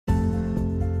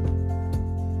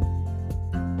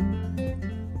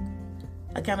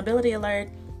Accountability alert!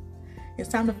 It's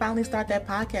time to finally start that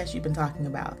podcast you've been talking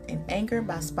about, and Anchor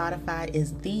by Spotify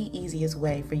is the easiest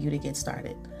way for you to get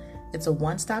started. It's a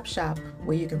one-stop shop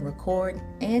where you can record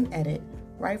and edit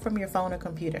right from your phone or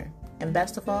computer. And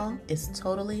best of all, it's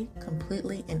totally,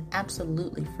 completely, and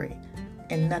absolutely free.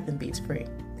 And nothing beats free.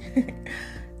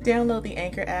 Download the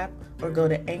Anchor app or go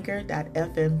to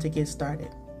anchor.fm to get started.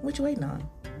 What you waiting on?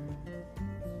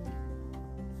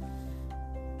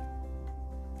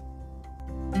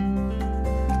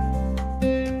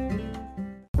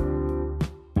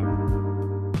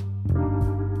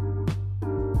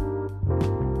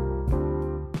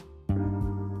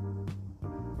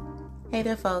 Hey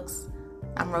there, folks.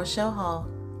 I'm Rochelle Hall,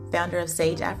 founder of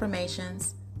Sage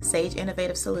Affirmations, Sage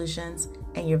Innovative Solutions,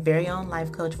 and your very own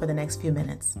life coach for the next few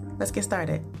minutes. Let's get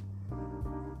started.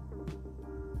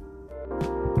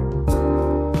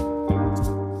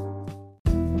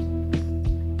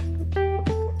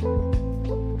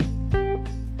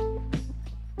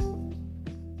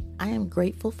 I am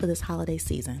grateful for this holiday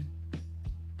season.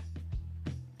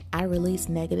 I release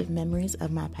negative memories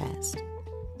of my past.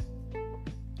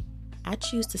 I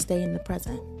choose to stay in the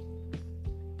present.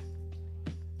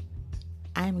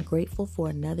 I am grateful for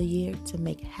another year to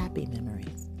make happy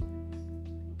memories.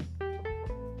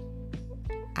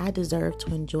 I deserve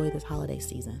to enjoy this holiday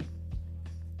season.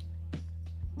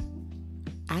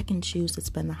 I can choose to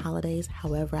spend the holidays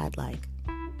however I'd like.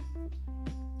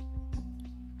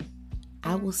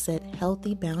 I will set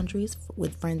healthy boundaries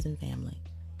with friends and family.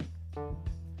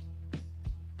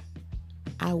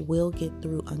 I will get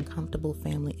through uncomfortable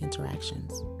family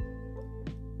interactions.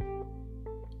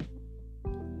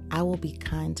 I will be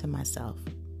kind to myself.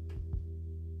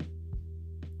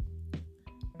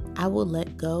 I will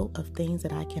let go of things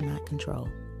that I cannot control.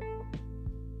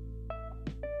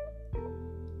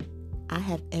 I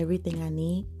have everything I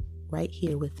need right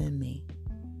here within me.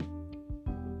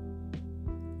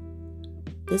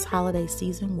 This holiday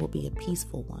season will be a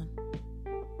peaceful one.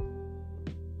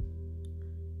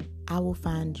 I will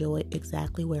find joy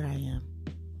exactly where I am.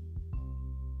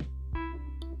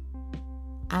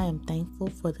 I am thankful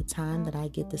for the time that I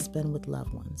get to spend with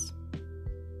loved ones.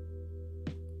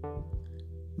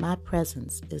 My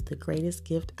presence is the greatest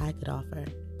gift I could offer.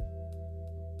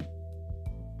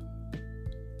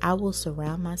 I will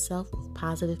surround myself with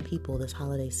positive people this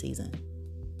holiday season.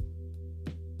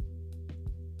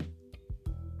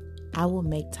 I will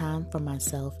make time for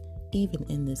myself even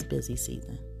in this busy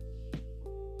season.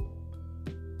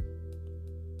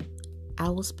 I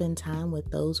will spend time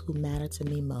with those who matter to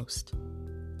me most.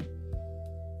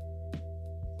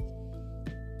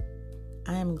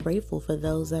 I am grateful for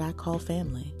those that I call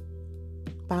family,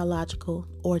 biological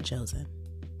or chosen.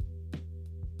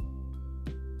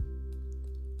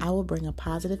 I will bring a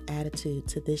positive attitude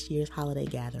to this year's holiday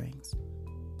gatherings.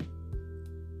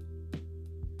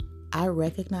 I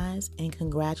recognize and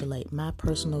congratulate my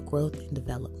personal growth and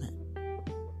development.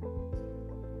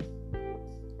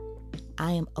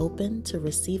 I am open to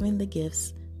receiving the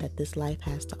gifts that this life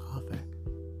has to offer.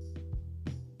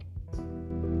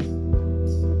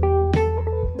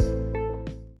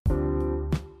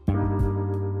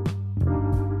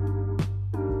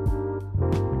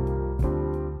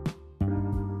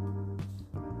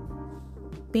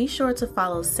 Be sure to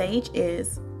follow Sage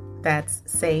Is, that's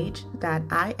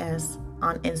sage.is,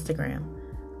 on Instagram.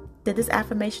 Did this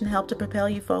affirmation help to propel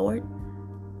you forward?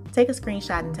 Take a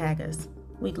screenshot and tag us.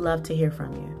 We'd love to hear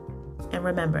from you. And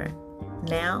remember,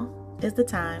 now is the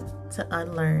time to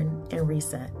unlearn and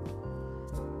reset.